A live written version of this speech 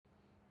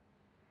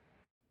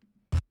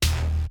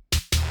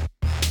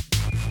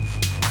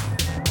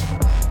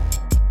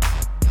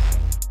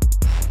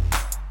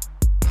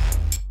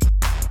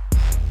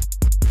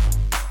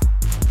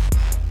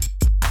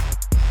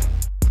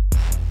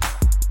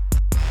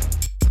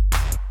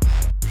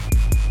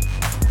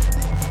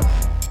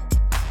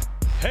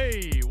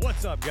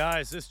What's up,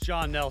 guys? This is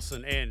John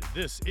Nelson, and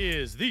this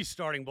is the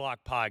Starting Block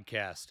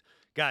Podcast.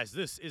 Guys,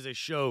 this is a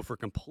show for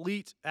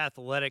complete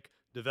athletic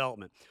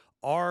development.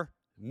 Our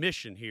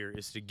mission here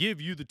is to give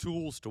you the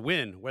tools to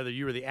win, whether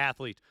you are the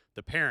athlete,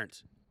 the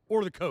parent,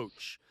 or the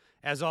coach.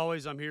 As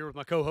always, I'm here with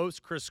my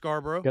co-host, Chris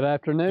Scarborough. Good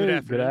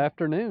afternoon. Good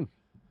afternoon.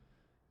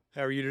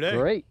 How are you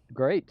today?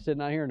 Great.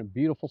 Sitting out here on a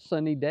beautiful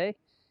sunny day.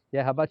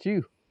 Yeah, how about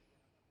you?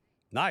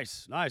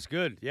 Nice,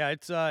 good. Yeah,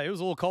 it was a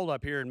little cold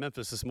up here in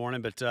Memphis this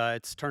morning, but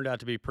it's turned out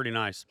to be pretty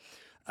nice.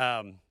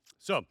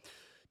 So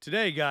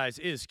today, guys,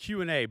 is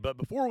Q&A. But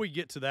before we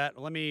get to that,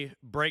 let me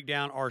break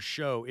down our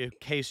show in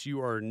case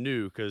you are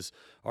new, because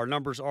our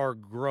numbers are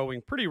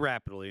growing pretty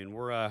rapidly, and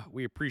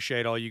we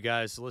appreciate all you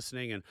guys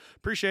listening and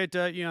appreciate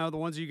the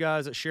ones of you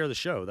guys that share the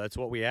show. That's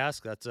what we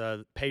ask. That's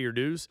pay your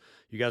dues.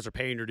 You guys are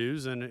paying your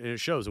dues, and it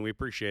shows, and we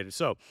appreciate it.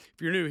 So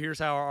if you're new, here's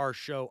how our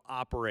show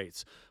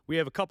operates. We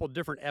have a couple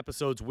different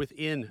episodes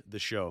within the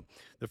show.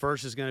 The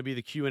first is going to be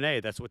the Q&A.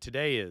 That's what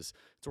today is.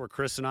 It's where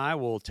Chris and I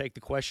will take the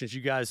questions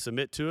you guys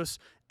submit to us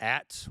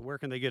at, where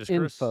can they get us,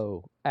 Chris?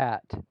 Info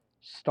at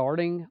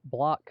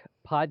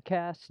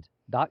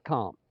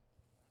startingblockpodcast.com.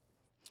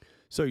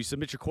 So you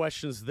submit your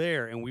questions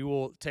there, and we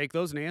will take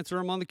those and answer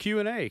them on the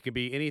Q&A. It could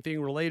be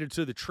anything related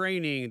to the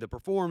training, the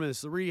performance,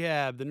 the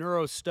rehab, the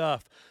neuro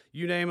stuff.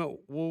 You name it,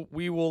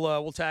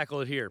 we'll tackle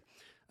it here.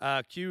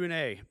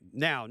 Q&A.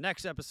 Now,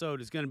 next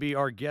episode is going to be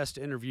our guest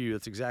interview.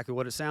 That's exactly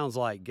what it sounds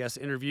like. Guest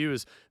interview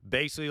is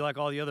basically like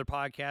all the other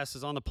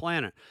podcasts on the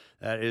planet.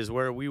 That is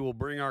where we will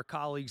bring our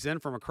colleagues in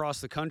from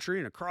across the country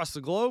and across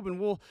the globe, and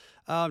we'll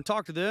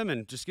talk to them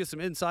and just get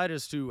some insight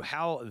as to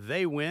how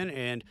they win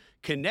and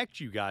connect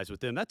you guys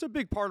with them. That's a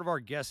big part of our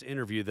guest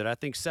interview that I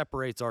think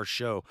separates our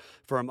show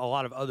from a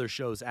lot of other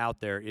shows out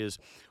there, is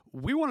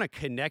we want to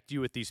connect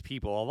you with these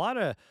people. A lot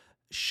of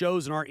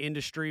shows in our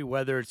industry,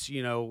 whether it's,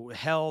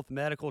 health,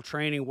 medical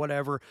training,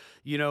 whatever,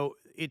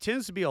 it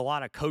tends to be a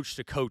lot of coach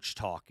to coach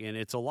talk. And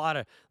it's a lot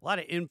of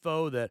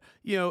info that,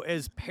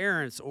 as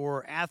parents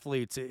or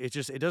athletes,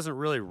 it doesn't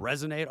really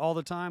resonate all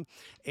the time.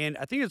 And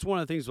I think it's one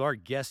of the things with our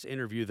guest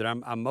interview that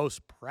I'm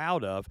most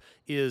proud of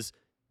is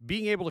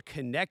being able to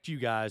connect you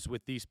guys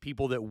with these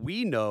people that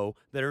we know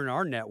that are in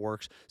our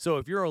networks. So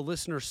if you're a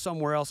listener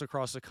somewhere else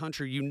across the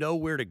country, you know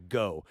where to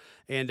go.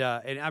 And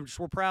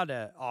we're proud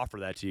to offer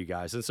that to you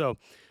guys. And so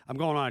I'm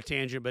going on a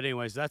tangent, but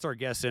anyways, that's our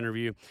guest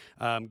interview.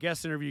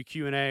 Guest interview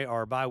Q&A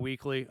are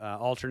bi-weekly,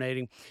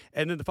 alternating.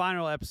 And then the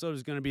final episode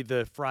is going to be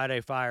the Friday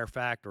Fire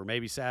Fact, or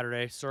maybe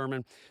Saturday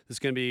sermon. This is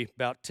going to be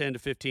about 10 to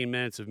 15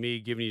 minutes of me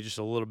giving you just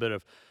a little bit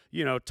of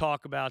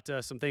talk about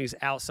some things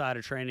outside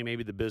of training,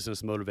 maybe the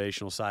business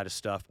motivational side of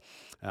stuff,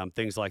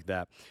 things like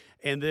that.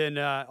 And then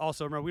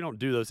also, remember, we don't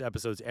do those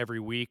episodes every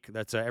week.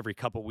 That's every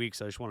couple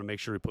weeks. I just want to make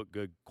sure we put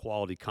good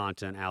quality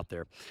content out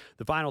there.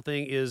 The final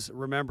thing is,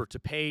 remember to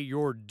pay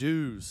your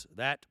dues.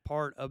 That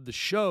part of the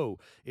show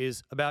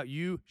is about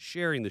you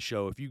sharing the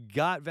show. If you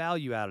got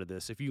value out of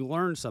this, if you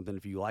learned something,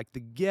 if you like the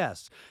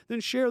guests,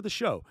 then share the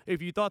show.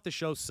 If you thought the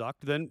show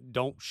sucked, then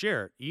don't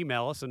share it.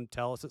 Email us and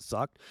tell us it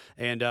sucked,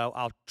 and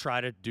I'll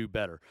try to do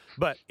better.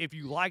 But if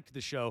you liked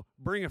the show,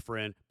 bring a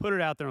friend, put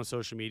it out there on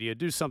social media,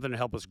 do something to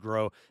help us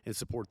grow and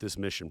support this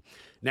mission.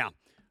 Now,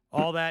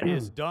 all that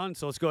is done,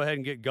 so let's go ahead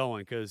and get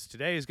going, because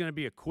today is going to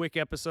be a quick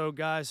episode,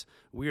 guys.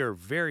 We are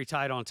very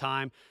tight on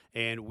time,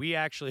 and we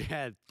actually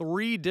had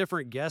 3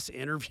 different guest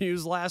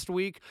interviews last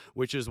week,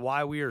 which is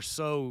why we are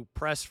so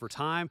pressed for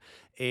time.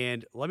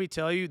 And let me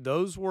tell you,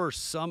 those were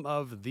some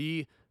of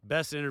the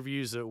best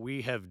interviews that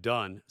we have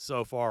done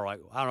so far.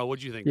 Like, I don't know,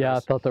 what do you think, Yeah,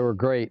 Chris? I thought they were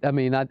great. I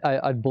mean,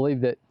 I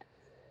believe that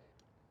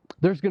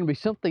there's going to be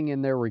something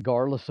in there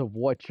regardless of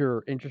what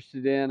you're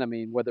interested in. I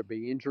mean, whether it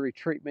be injury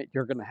treatment,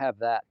 you're going to have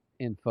that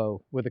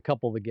info with a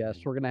couple of the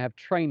guests. We're going to have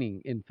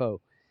training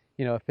info.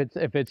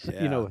 If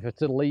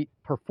it's elite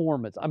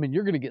performance, I mean,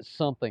 you're going to get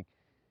something.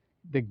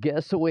 The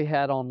guests that we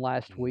had on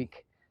last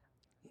week,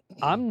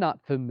 I'm not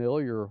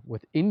familiar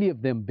with any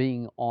of them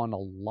being on a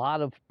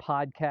lot of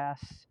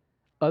podcasts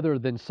other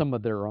than some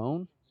of their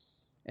own.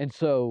 And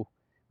so,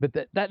 but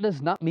that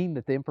does not mean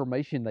that the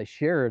information they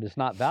shared is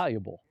not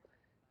valuable.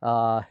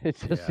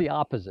 It's just the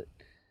opposite.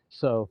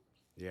 So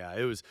yeah,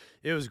 it was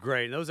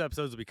great. And those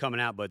episodes will be coming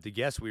out, but the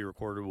guest we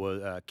recorded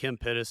was Kim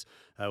Pittis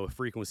with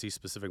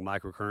frequency-specific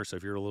microcurrents. So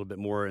if you're a little bit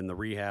more in the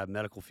rehab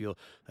medical field,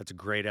 that's a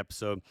great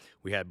episode.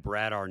 We had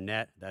Brad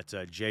Arnett. That's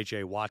a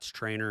J.J. Watts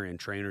trainer and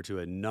trainer to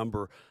a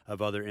number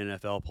of other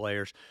NFL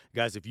players.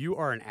 Guys, if you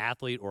are an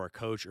athlete or a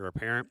coach or a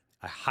parent,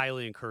 I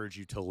highly encourage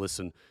you to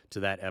listen to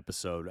that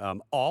episode.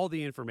 All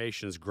the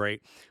information is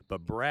great,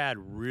 but Brad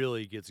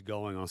really gets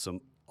going on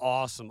some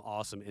awesome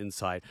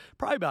insight.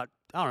 Probably about,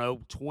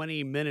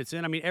 20 minutes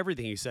in. I mean,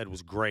 everything he said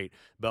was great,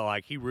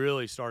 but he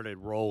really started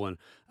rolling.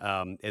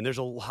 And there's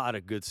a lot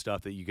of good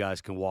stuff that you guys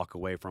can walk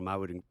away from. I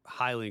would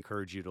highly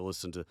encourage you to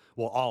listen to,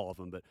 all of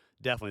them, but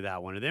definitely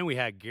that one. And then we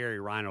had Gary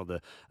Reinhold,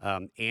 the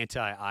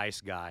anti-ice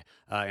guy.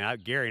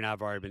 Gary and I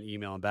have already been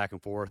emailing back and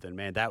forth, and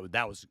man,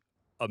 that was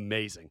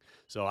amazing.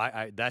 So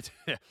that's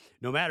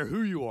no matter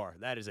who you are,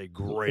 that is a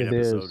great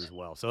episode as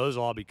well. So those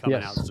will all be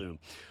coming out soon.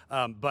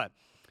 But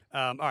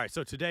All right,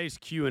 so today's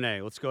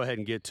Q&A, let's go ahead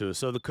and get to it.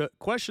 So the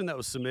question that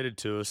was submitted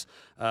to us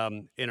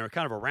in a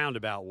kind of a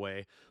roundabout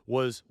way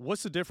was,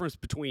 what's the difference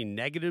between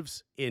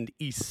negatives and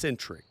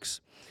eccentrics?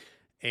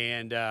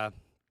 And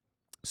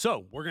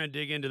so we're going to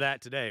dig into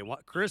that today.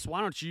 Chris,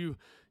 why don't you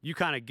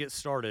kind of get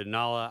started, and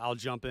I'll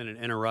jump in and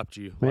interrupt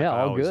you like Yeah,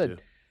 I all always good.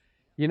 do.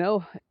 You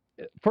know,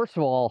 first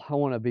of all, I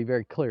want to be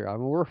very clear. I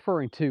mean, we're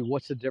referring to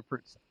what's the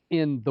difference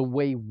in the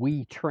way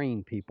we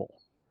train people.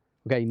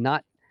 Okay,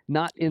 not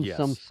in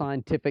some Yes.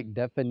 scientific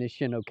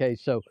definition. Okay,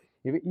 so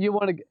if you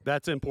want to,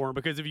 That's important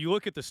because if you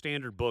look at the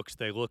standard books,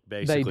 they look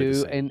they basically the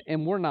do, same.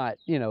 and we're not.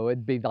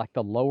 It'd be like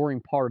the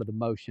lowering part of the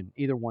motion,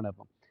 either one of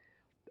them.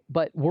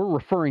 But we're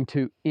referring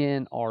to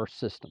in our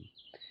system.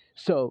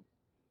 So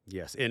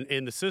Yes,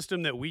 in the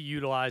system that we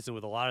utilize and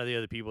with a lot of the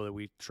other people that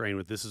we train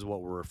with, this is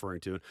what we're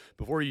referring to.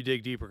 Before you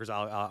dig deeper, because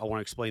I want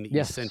to explain the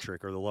yes,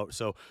 eccentric or the low.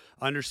 So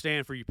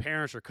understand for you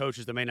parents or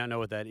coaches that may not know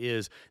what that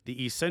is,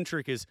 the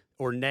eccentric is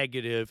or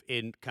negative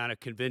in kind of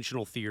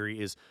conventional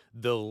theory is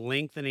the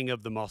lengthening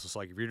of the muscle. So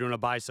like if you're doing a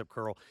bicep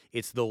curl,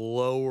 it's the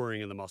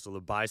lowering of the muscle, the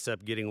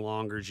bicep getting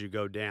longer as you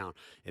go down.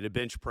 In a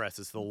bench press,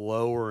 it's the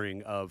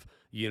lowering of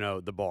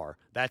the bar.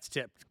 That's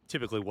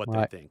typically what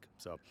right. they think.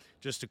 So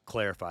just to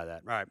clarify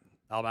that. All right.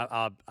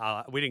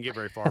 We didn't get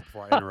very far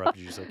before I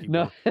interrupted you, so keep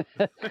No, going.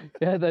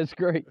 yeah, that's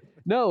great.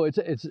 No,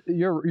 it's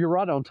you're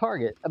right on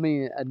target. I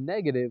mean, a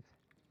negative.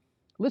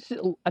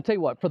 I tell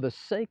you what, for the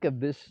sake of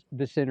this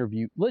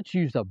interview, let's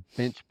use a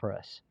bench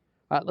press.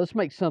 All right, let's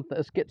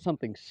get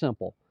something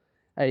simple.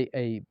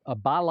 A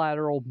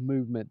bilateral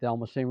movement that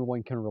almost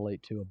everyone can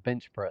relate to, a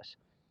bench press.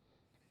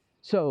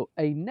 So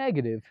a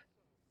negative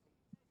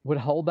would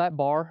hold that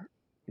bar,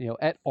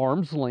 at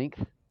arm's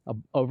length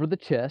over the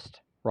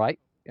chest, right?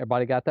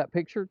 Everybody got that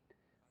picture?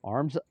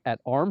 Arms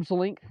at arm's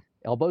length,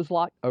 elbows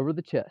locked over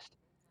the chest.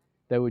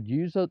 They would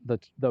use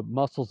the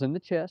muscles in the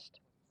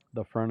chest,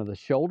 the front of the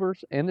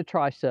shoulders, and the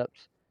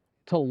triceps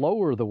to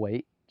lower the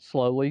weight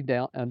slowly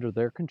down under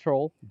their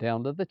control,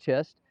 down to the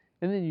chest,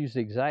 and then use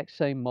the exact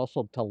same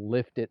muscle to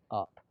lift it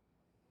up.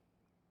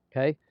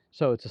 Okay?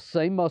 So it's the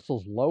same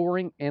muscles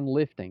lowering and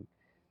lifting.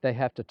 They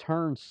have to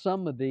turn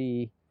some of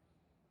the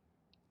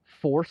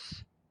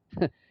force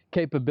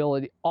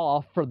capability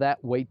off for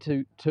that weight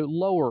to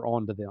lower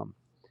onto them.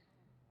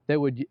 They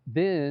would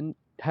then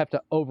have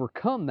to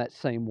overcome that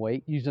same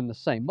weight using the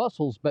same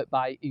muscles, but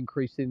by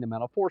increasing the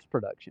amount of force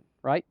production,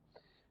 right?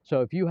 So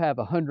if you have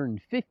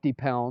 150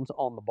 pounds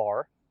on the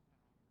bar,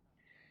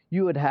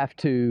 you would have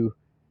to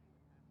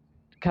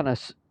kind of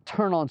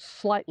turn on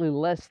slightly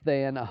less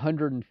than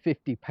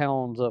 150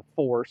 pounds of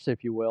force,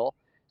 if you will,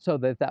 so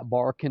that that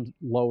bar can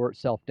lower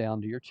itself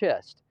down to your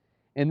chest.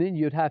 And then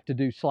you'd have to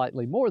do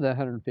slightly more than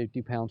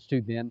 150 pounds to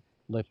then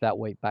lift that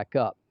weight back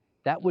up.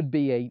 That would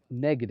be a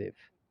negative,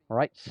 all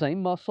right? Same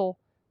muscle,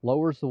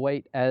 lowers the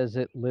weight as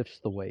it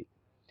lifts the weight.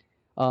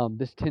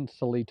 This tends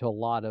to lead to a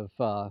lot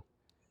of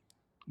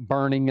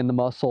burning in the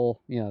muscle.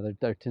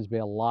 There tends to be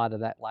a lot of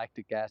that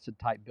lactic acid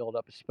type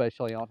buildup,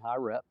 especially on high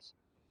reps.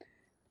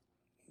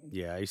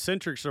 Yeah,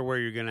 eccentrics are where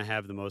you're going to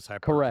have the most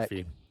Correct.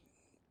 hypertrophy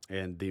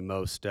and the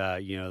most,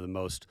 the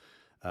most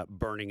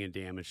burning and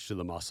damage to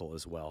the muscle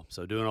as well.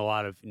 So doing a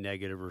lot of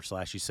negative or /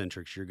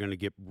 eccentrics, you're going to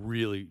get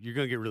really sore.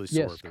 Yes, if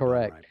they're done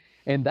correct. right.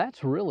 And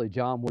that's really,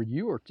 John, where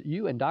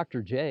you and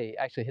Dr. J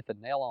actually hit the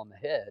nail on the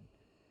head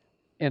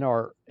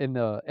in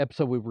the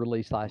episode we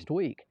released last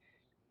week,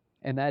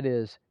 and that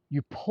is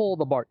you pull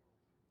the bar.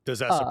 Does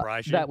that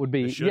surprise you? That would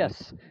be It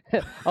shouldn't.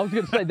 yes. I was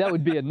going to say that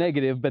would be a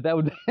negative, but that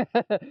would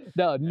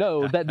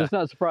no, that does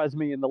not surprise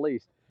me in the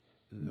least.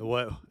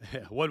 What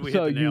we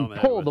So hit the nail you on the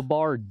head pull with. the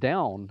bar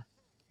down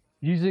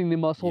using the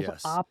muscles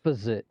Yes.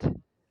 opposite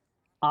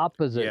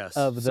Yes.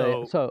 of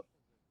the. So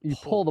you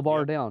pull the bar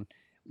yep. down.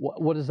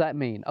 What does that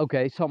mean?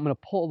 Okay, so I'm going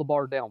to pull the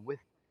bar down with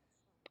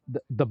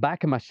the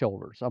back of my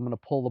shoulders. I'm going to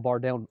pull the bar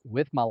down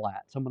with my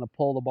lats. I'm going to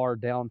pull the bar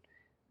down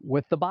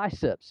with the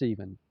biceps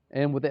even,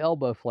 and with the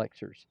elbow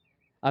flexors.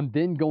 I'm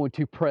then going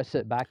to press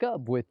it back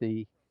up with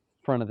the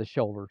front of the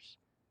shoulders,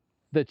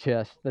 the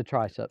chest, the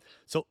triceps.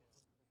 So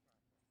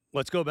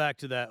let's go back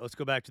to that. Let's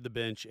go back to the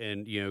bench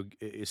and,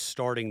 is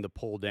starting the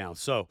pull down.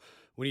 So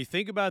when you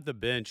think about the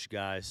bench,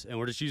 guys, and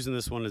we're just using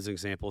this one as an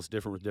example, it's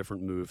different with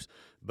different moves,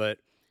 but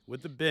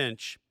with the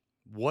bench,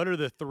 what are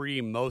the 3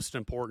 most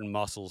important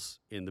muscles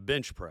in the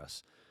bench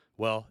press?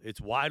 Well,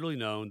 it's widely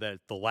known that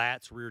the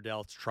lats, rear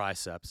delts,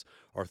 triceps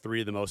are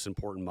 3 of the most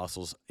important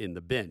muscles in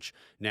the bench.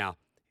 Now,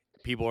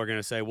 people are going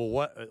to say,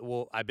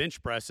 well, I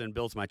bench press and it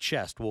builds my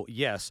chest. Well,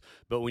 yes,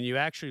 but when you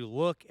actually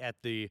look at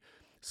the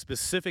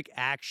specific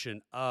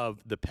action of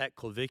the pec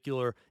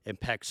clavicular and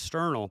pec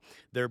sternal,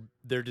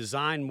 they're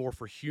designed more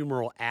for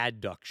humeral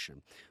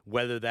adduction,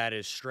 whether that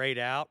is straight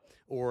out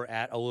or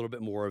at a little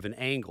bit more of an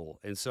angle.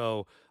 And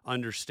so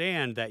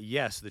understand that,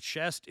 yes, the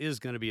chest is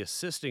going to be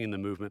assisting in the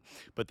movement,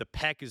 but the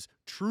pec is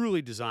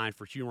truly designed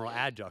for humeral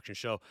adduction.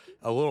 So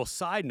a little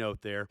side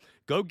note there,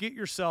 go get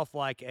yourself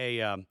like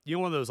one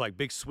of those like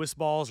big Swiss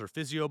balls or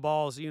physio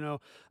balls,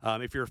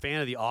 if you're a fan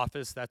of The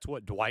Office, that's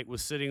what Dwight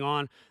was sitting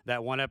on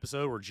that one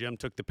episode where Jim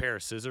took took the pair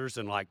of scissors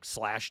and like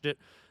slashed it.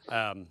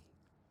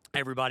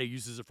 Everybody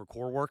uses it for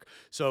core work.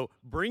 So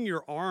bring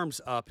your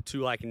arms up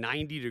to like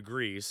 90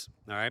 degrees,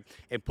 all right,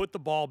 and put the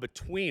ball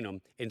between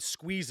them and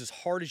squeeze as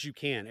hard as you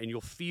can, and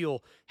you'll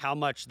feel how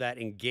much that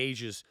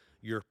engages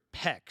your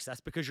pecs.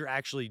 That's because you're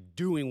actually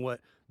doing what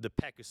the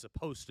pec is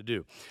supposed to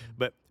do.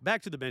 But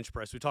back to the bench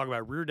press, we talk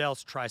about rear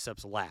delts,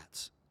 triceps,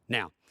 lats.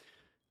 Now,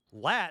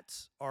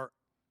 lats are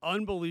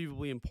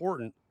unbelievably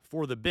important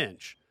for the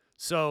bench.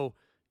 So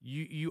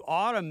you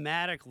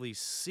automatically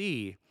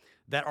see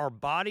that our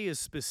body is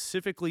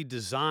specifically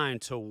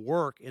designed to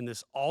work in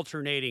this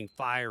alternating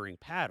firing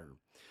pattern.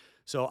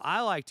 So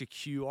I like to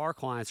cue our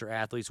clients or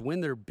athletes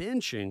when they're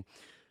benching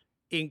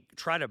and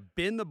try to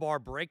bend the bar,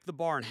 break the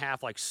bar in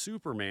half like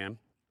Superman,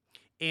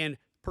 and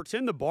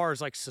pretend the bar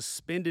is like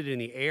suspended in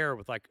the air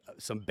with like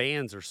some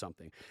bands or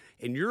something.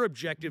 And your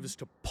objective is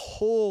to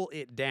pull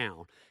it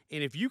down.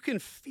 And if you can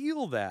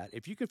feel that,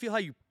 if you can feel how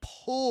you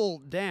pull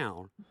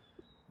down,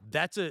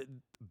 that's a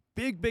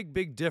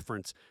big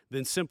difference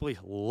than simply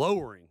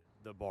lowering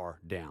the bar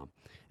down.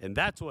 And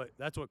that's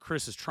what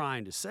Chris is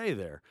trying to say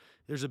there.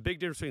 There's a big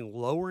difference between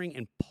lowering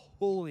and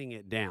pulling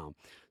it down.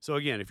 So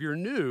again, if you're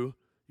new,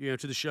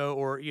 to the show,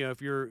 or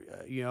if you're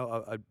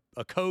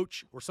a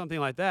coach or something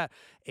like that,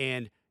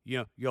 and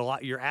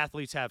your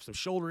athletes have some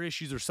shoulder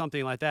issues or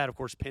something like that, of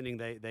course, pending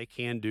they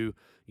can do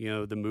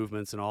the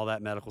movements and all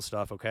that medical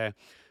stuff. Okay,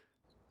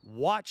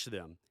 watch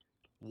them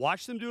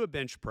do a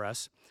bench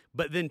press,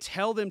 but then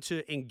tell them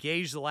to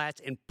engage the lats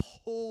and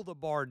pull the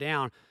bar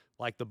down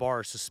like the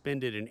bar is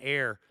suspended in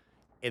air,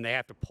 and they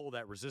have to pull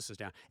that resistance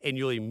down, and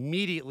you'll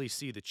immediately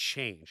see the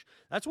change.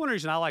 That's one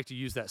reason I like to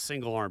use that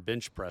single arm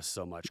bench press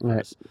so much,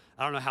 Chris. Right.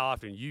 I don't know how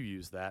often you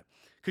use that,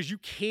 because you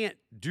can't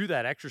do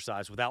that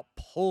exercise without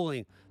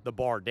pulling the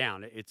bar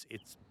down. It's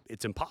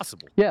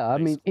impossible. Yeah, I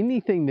mean,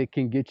 anything that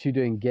can get you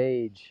to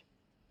engage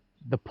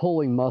the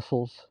pulling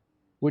muscles,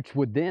 which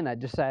would then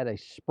just add a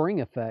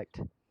spring effect,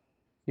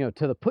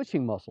 to the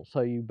pushing muscle.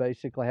 So you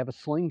basically have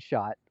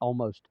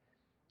almost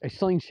a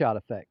slingshot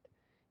effect.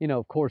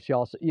 Of course, you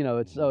also,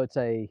 it's one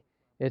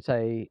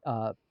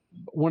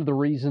of the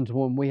reasons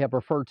when we have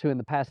referred to in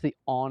the past the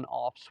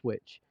on-off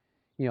switch.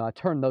 I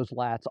turn those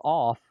lats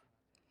off.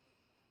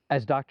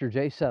 As Dr.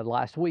 J said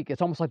last week,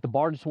 it's almost like the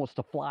bar just wants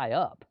to fly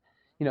up.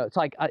 It's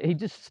like he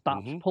just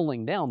stops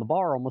pulling down. The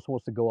bar almost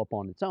wants to go up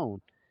on its own.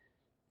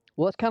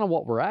 Well, that's kind of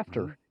what we're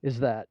after,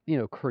 is that,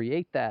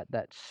 create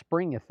that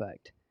spring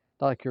effect.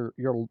 Like you're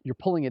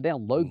pulling it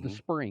down, load the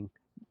spring,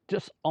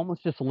 just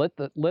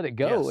let it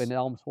go, yes. And it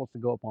almost wants to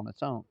go up on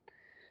its own.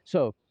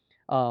 So,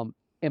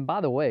 and by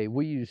the way,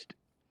 we used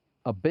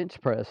a bench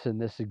press in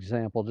this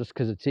example just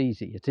because it's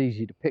easy. It's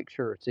easy to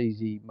picture. It's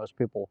easy. Most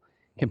people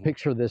can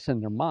picture this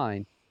in their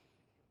mind.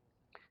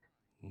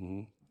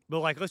 But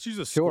like, let's use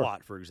a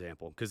squat, for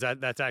example, because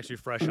that's actually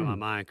fresh on my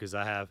mind, because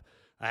I have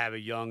a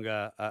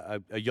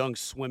young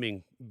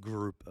swimming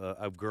group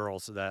of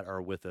girls that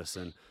are with us,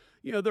 and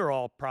they're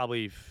all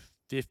probably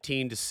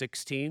 15 to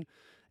 16,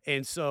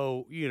 and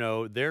so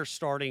they're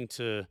starting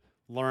to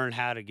learn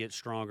how to get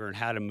stronger and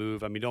how to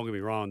move. I mean, don't get me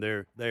wrong,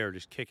 they are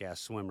just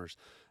kick-ass swimmers.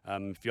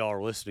 If y'all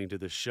are listening to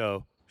this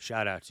show,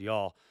 shout out to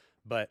y'all.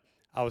 But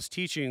I was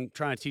trying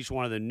to teach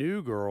one of the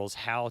new girls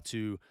how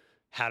to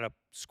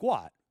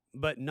squat,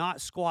 but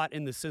not squat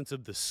in the sense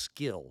of the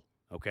skill.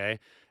 Okay.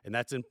 And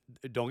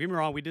don't get me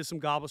wrong, we did some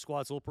goblet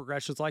squats, little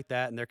progressions like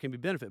that, and there can be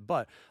benefit.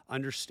 But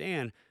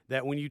understand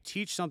that when you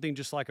teach something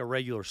just like a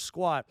regular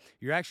squat,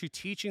 you're actually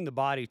teaching the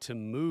body to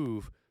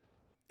move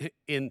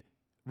in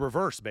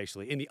reverse,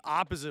 basically, in the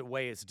opposite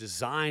way it's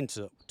designed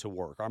to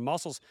work. Our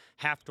muscles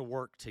have to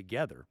work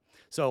together.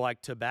 So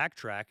like, to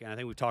backtrack, and I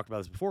think we've talked about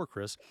this before,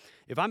 Chris,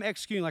 if I'm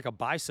executing like a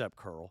bicep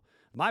curl,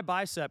 my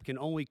bicep can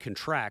only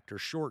contract or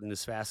shorten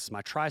as fast as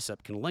my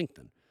tricep can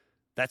lengthen.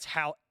 That's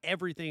how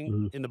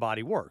everything in the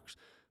body works.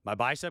 My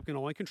bicep can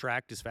only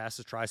contract as fast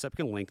as tricep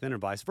can lengthen,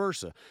 and vice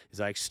versa.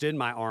 As I extend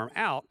my arm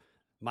out,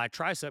 my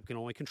tricep can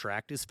only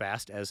contract as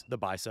fast as the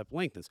bicep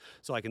lengthens.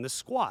 So like in the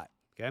squat,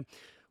 okay,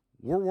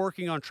 we're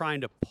working on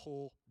trying to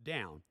pull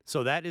down.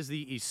 So that is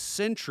the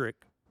eccentric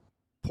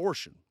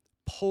portion,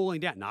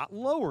 pulling down, not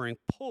lowering,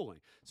 pulling.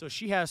 So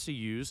she has to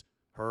use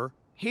her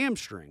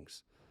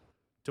hamstrings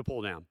to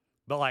pull down.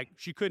 But like,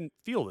 she couldn't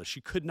feel this.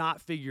 She could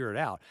not figure it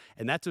out.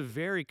 And that's a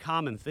very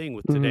common thing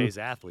with today's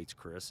athletes,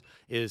 Chris,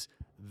 is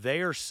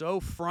they are so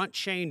front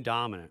chain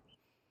dominant.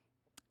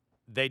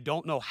 They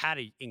don't know how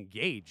to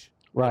engage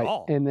at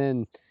all. And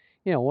then,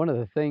 one of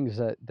the things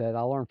that I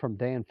learned from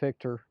Dan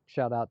Fichter,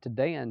 shout out to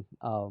Dan,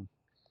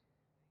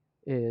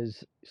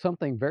 is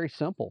something very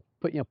simple.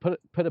 Put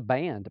a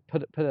band,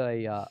 put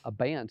a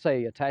band,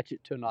 say attach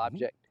it to an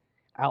object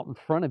out in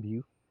front of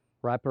you,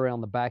 wrap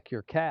around the back of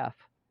your calf,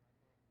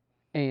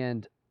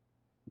 and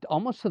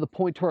almost to the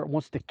point where it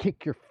wants to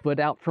kick your foot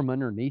out from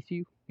underneath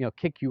you,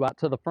 kick you out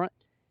to the front,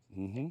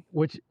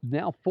 which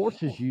now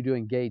forces you to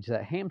engage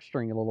that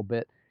hamstring a little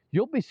bit.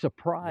 You'll be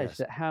surprised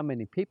at how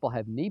many people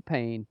have knee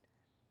pain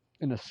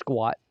in a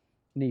squat,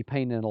 knee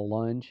pain in a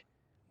lunge.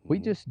 We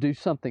just do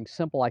something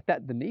simple like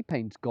that. The knee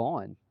pain's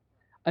gone.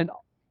 And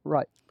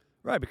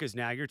Right, because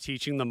now you're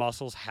teaching the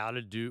muscles how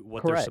to do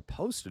what they're Correct.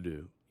 supposed to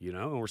do,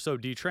 and we're so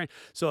detrained.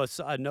 So it's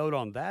a note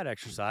on that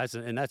exercise,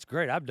 and that's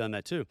great. I've done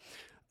that too.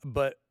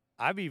 But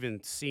I've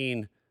even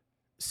seen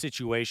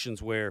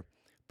situations where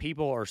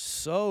people are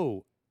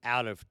so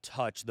out of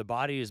touch, the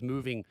body is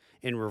moving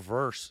in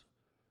reverse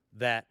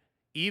that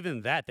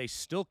even that they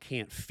still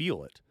can't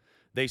feel it.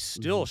 They Hmm.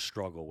 still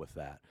struggle with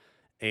that.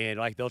 And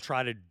like they'll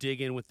try to dig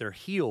in with their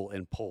heel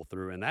and pull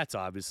through, and that's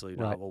obviously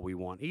not Right. what we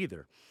want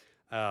either.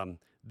 Um,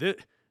 th-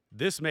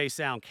 this may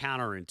sound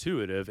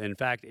counterintuitive. In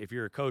fact, if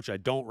you're a coach, I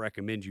don't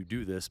recommend you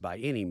do this by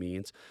any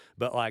means.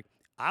 But like,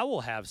 I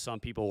will have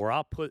some people where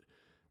I'll put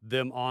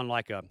them on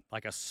like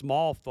a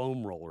small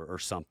foam roller or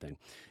something,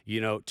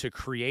 to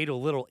create a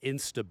little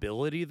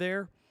instability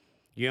there.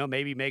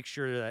 Maybe make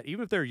sure that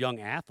even if they're a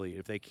young athlete,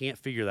 if they can't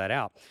figure that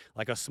out,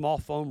 like a small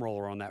foam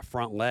roller on that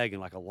front leg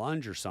and like a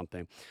lunge or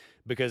something,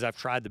 because I've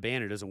tried the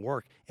band, it doesn't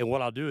work. And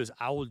what I'll do is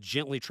I will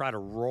gently try to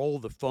roll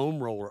the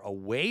foam roller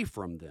away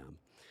from them,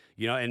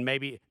 and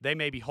maybe they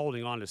may be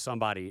holding on to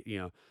somebody,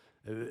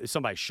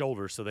 somebody's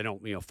shoulder so they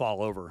don't,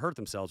 fall over or hurt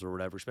themselves or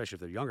whatever, especially if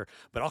they're younger.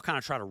 But I'll kind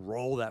of try to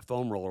roll that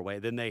foam roller away.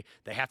 Then they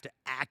have to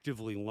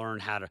actively learn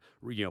how to,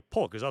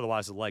 pull because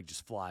otherwise the leg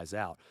just flies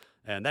out.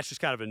 And that's just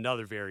kind of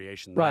another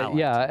variation that I Right. like to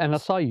Yeah. And I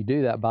use. saw you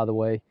do that, by the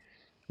way,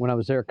 when I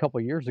was there a couple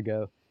of years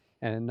ago,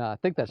 and I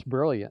think that's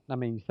brilliant. I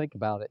mean, you think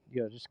about it,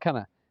 just kind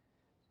of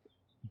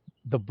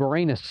the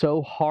brain is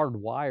so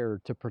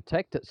hardwired to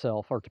protect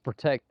itself or to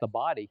protect the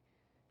body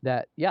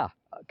that, yeah,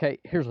 okay,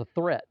 here's a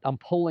threat. I'm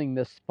pulling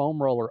this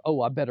foam roller.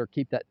 Oh, I better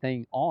keep that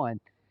thing on.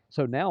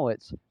 So now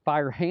it's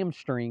fire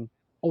hamstring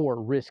or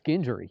risk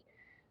injury.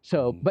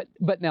 So, Hmm. but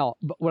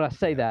when I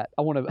say Yeah. that,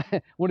 I want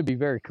to want to be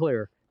very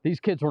clear. These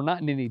kids were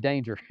not in any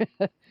danger.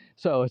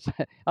 So it's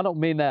I don't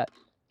mean that.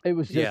 It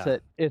was just Yeah.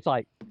 that it's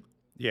like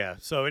Yeah.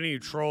 So any of you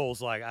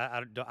trolls, like,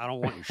 I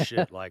don't want your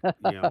shit. Like,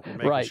 we're making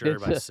right. sure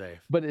everybody's safe.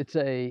 But it's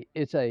a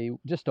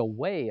just a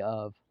way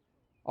of,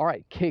 all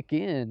right, kick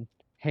in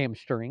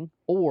hamstring,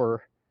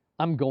 or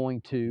I'm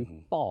going to Hmm.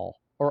 fall,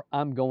 or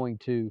I'm going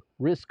to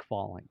risk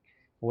falling,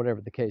 whatever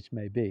the case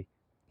may be.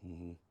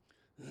 Hmm.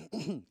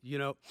 you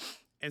know,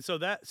 and so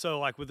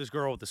like with this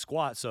girl with the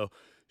squat, so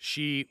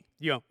she,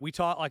 we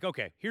taught like,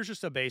 okay, here's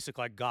just a basic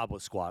like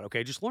goblet squat.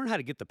 Okay, just learn how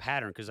to get the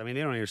pattern because I mean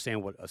they don't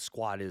understand what a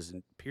squat is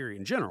in period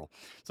in general.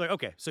 It's like,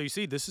 okay, so you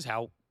see, this is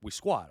how we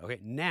squat. Okay,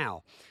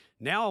 now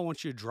I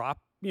want you to drop,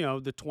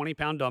 the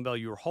 20-pound dumbbell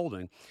you were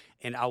holding,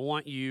 and I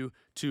want you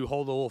to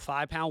hold a little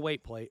 5-pound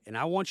weight plate, and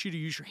I want you to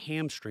use your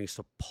hamstrings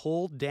to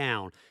pull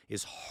down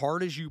as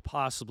hard as you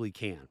possibly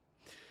can.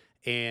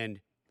 And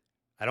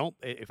I don't,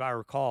 if I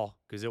recall,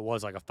 because it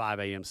was like a 5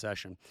 a.m.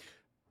 session,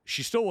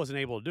 she still wasn't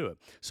able to do it.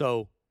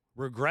 So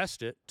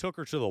regressed it, took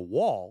her to the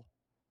wall,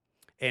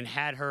 and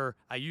had her.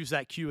 I use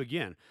that cue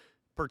again.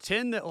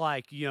 Pretend that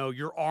like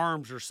your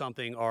arms or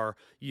something are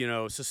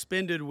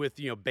suspended with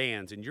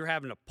bands, and you're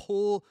having to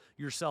pull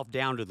yourself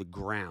down to the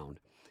ground.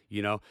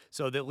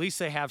 So that at least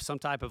they have some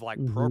type of like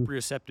Hmm.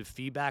 proprioceptive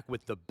feedback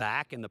with the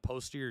back and the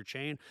posterior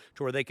chain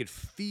to where they could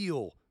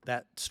feel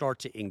that start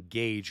to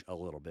engage a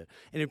little bit.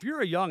 And if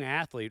you're a young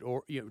athlete,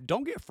 or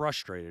don't get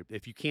frustrated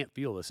if you can't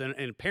feel this.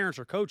 And parents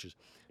or coaches,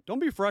 don't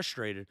be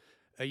frustrated,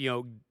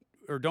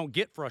 or don't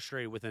get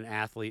frustrated with an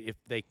athlete if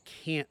they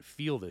can't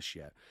feel this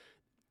yet.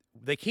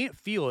 They can't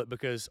feel it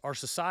because our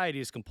society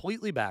is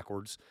completely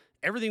backwards.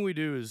 Everything we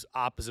do is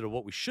opposite of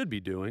what we should be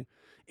doing.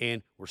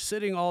 And we're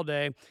sitting all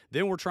day.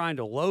 Then we're trying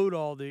to load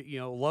all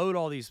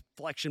these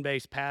flexion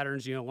based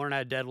patterns, learn how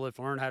to deadlift,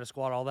 learn how to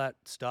squat, all that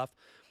stuff.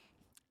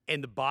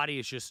 And the body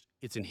is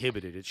it's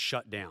inhibited, it's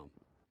shut down.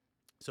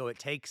 So it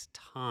takes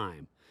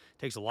time. It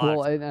takes a lot of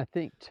Well, time. and I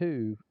think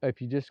too, if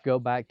you just go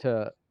back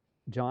to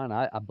John,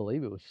 I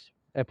believe it was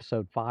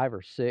episode 5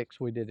 or 6,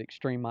 we did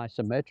extreme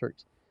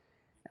isometrics,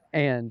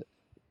 and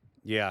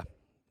Yeah.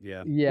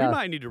 Yeah. We yeah,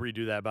 might need to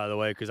redo that, by the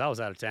way, because I was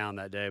out of town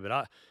that day.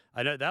 But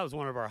I know that was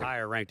one of our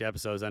higher ranked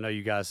episodes. I know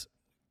you guys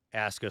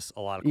ask us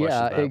a lot of questions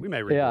yeah, about it. We may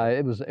yeah, redo it.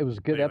 it was a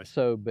But good anyways,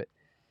 episode. But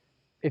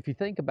if you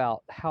think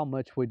about how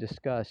much we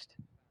discussed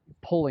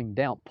pulling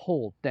down,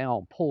 pull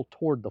down, pull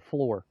toward the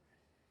floor.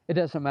 It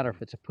doesn't matter mhm,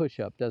 if it's a push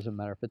up, doesn't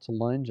matter if it's a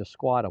lunge, a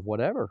squat, or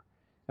whatever.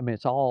 I mean,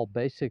 it's all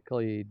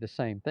basically the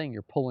same thing.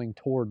 You're pulling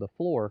toward the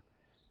floor.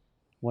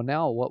 Well,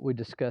 now what we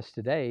discussed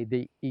today,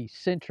 the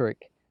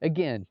eccentric,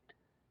 again,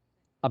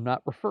 I'm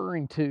not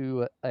referring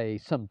to a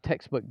some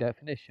textbook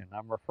definition.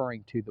 I'm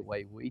referring to the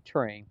way we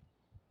train.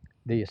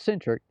 The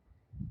eccentric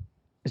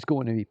is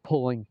going to be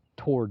pulling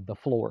toward the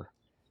floor.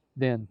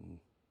 Then,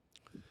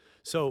 mhm.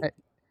 So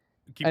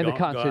keep and the going.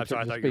 Go. I'm concentric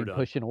sorry. I just thought you were being done.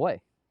 pushing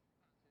away.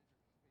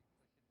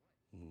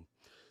 Mhm.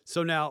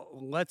 So now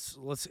let's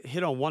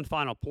hit on one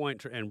final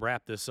point and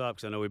wrap this up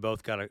because I know we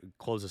both got to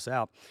close this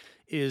out.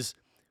 Is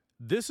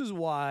this is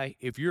why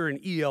if you're an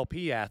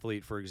ELP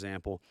athlete, for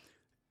example,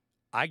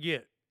 I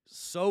get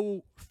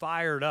so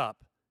fired up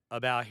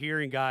about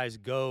hearing guys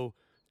go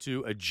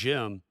to a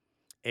gym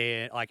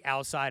and like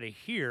outside of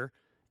here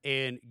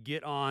and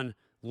get on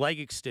leg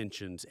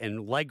extensions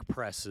and leg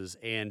presses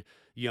and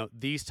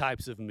these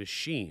types of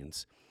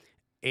machines.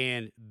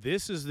 And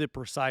this is the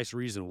precise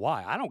reason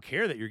why. I don't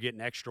care that you're getting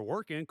extra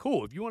work in.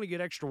 Cool. If you want to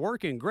get extra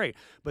work in, great.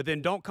 But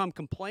then don't come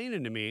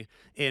complaining to me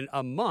in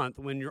a month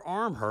when your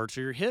arm hurts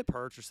or your hip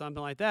hurts or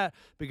something like that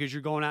because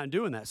you're going out and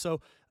doing that.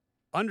 So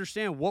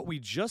understand what we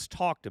just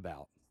talked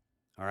about.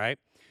 All right.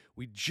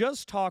 We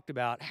just talked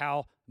about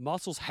how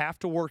muscles have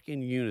to work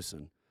in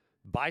unison.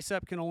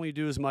 Bicep can only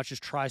do as much as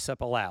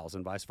tricep allows,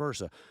 and vice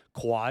versa.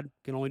 Quad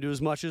can only do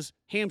as much as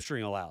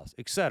hamstring allows,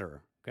 etc.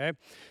 Okay.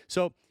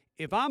 So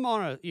if I'm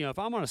on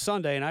a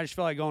Sunday and I just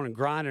feel like going and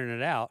grinding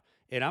it out,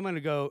 and I'm going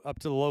to go up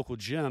to the local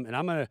gym and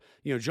I'm going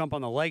to, jump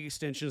on the leg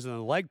extensions and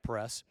the leg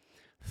press,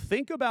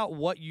 think about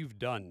what you've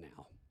done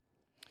now.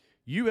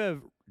 You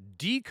have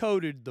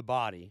decoded the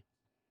body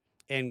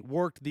and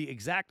worked the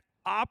exact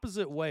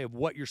opposite way of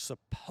what you're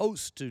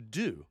supposed to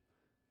do.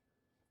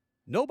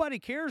 Nobody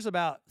cares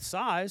about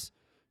size.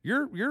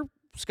 Your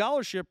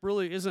scholarship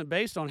really isn't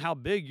based on how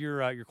big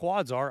your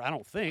quads are, I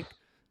don't think.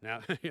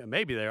 Now,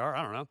 maybe they are,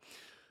 I don't know.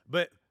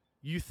 But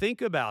you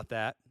think about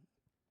that,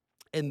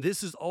 and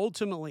this is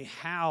ultimately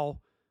how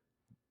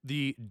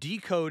the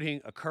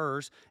decoding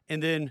occurs,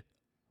 and then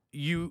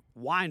you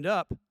wind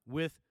up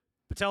with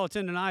patella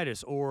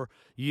tendonitis or,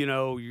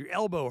 your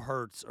elbow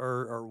hurts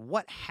or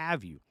what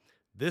have you.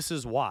 This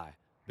is why,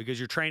 because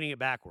you're training it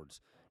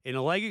backwards. In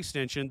a leg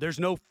extension, there's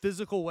no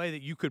physical way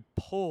that you could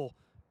pull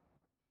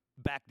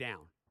back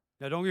down.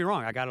 Now, don't get me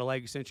wrong. I got a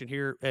leg extension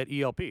here at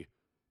ELP,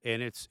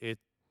 and it's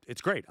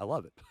great. I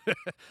love it.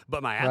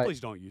 But my athletes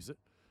don't use it.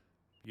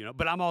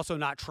 But I'm also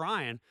not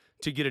trying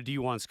to get a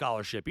D1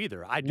 scholarship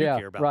either. I do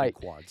care about the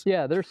quads.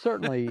 Yeah, there's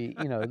certainly,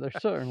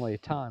 there's certainly a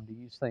time to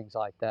use things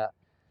like that.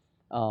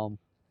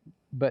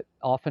 But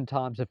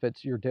oftentimes, if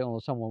you're dealing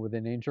with someone with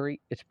an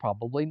injury, it's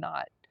probably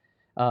not,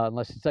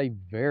 unless it's a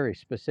very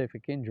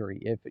specific injury.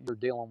 If you're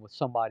dealing with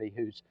somebody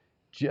who's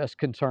just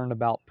concerned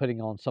about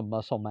putting on some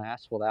muscle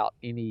mass without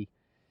any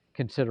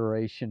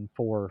consideration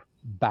for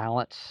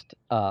balanced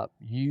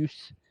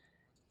use,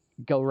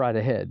 go right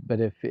ahead.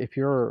 But if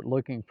you're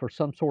looking for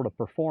some sort of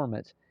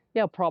performance,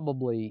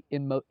 probably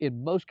in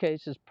most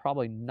cases,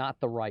 probably not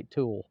the right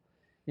tool,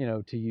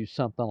 to use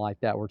something like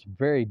that where it's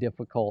very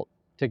difficult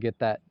to get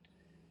that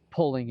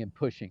pulling and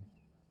pushing.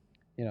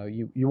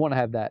 You want to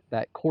have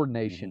that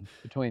coordination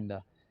between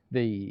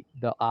the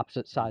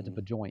opposite sides of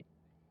a joint,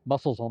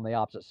 muscles on the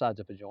opposite sides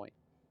of a joint.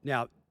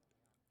 Now,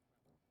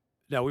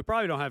 we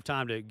probably don't have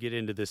time to get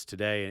into this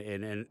today,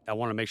 and I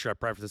want to make sure I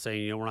preface this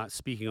saying, we're not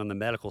speaking on the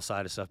medical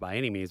side of stuff by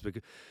any means,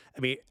 because,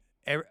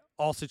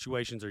 all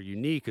situations are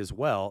unique as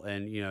well,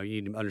 and, you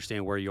need to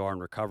understand where you are in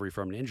recovery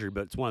from an injury,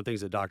 but it's one of the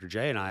things that Dr.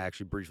 J and I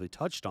actually briefly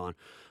touched on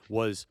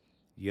was,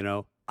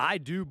 I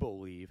do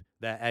believe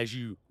that as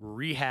you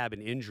rehab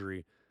an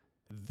injury,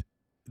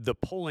 the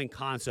pulling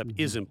concept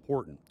is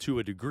important to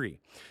a degree,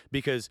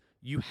 because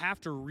you have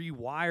to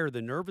rewire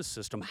the nervous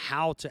system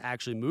how to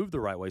actually move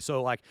the right way.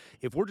 So, like,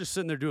 if we're just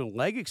sitting there doing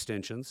leg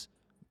extensions,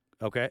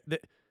 okay,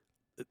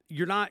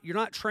 you're not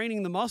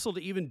training the muscle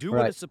to even do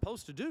what it's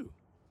supposed to do.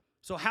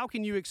 So how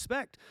can you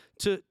expect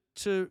to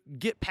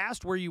get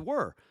past where you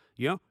were?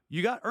 You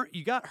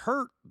got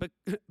hurt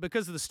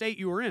because of the state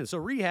you were in. So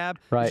rehab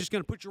is just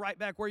going to put you right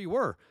back where you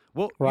were.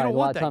 Well, you don't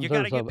want that. You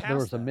got to get past that. There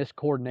was a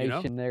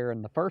miscoordination there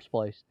in the first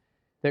place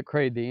that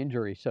created the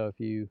injury. So if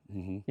you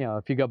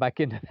if you go back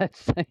into that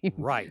same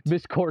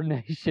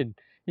miscoordination,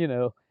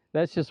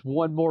 that's just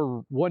one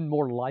more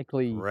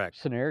likely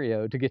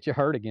scenario to get you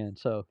hurt again.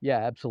 So yeah,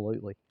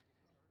 absolutely.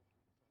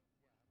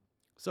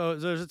 So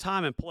there's a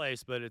time and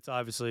place, but it's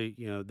obviously,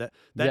 that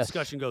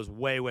discussion goes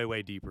way, way,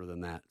 way deeper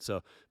than that. So,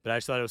 but I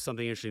just thought it was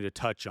something interesting to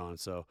touch on.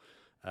 So,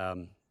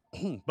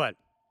 but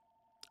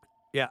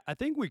yeah, I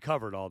think we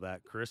covered all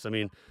that, Chris.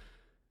 I'm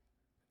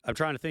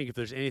trying to think if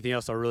there's anything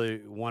else I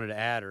really wanted to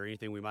add or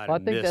anything we might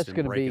have missed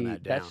in breaking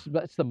that down.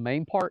 That's the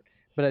main part,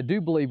 but I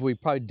do believe we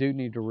probably do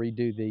need to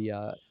redo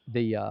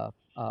the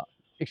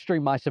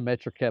extreme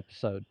isometric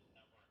episode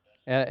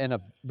in a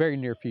very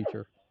near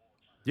future.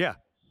 Yeah.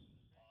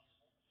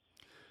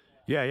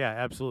 Yeah,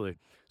 absolutely.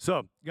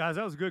 So, guys,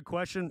 that was a good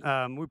question.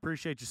 We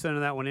appreciate you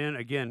sending that one in.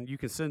 Again, you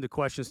can send the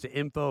questions to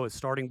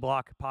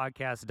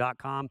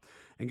info@startingblockpodcast.com.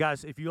 And,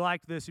 guys, if you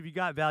like this, if you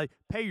got value,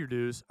 pay your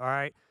dues, all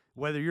right?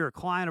 Whether you're a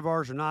client of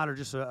ours or not, or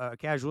just a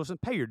casual listen,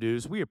 pay your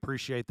dues. We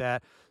appreciate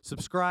that.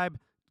 Subscribe.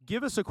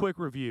 Give us a quick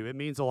review. It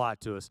means a lot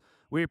to us.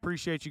 We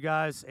appreciate you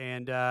guys.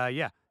 And,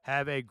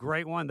 have a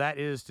great one. That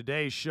is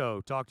today's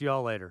show. Talk to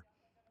y'all later.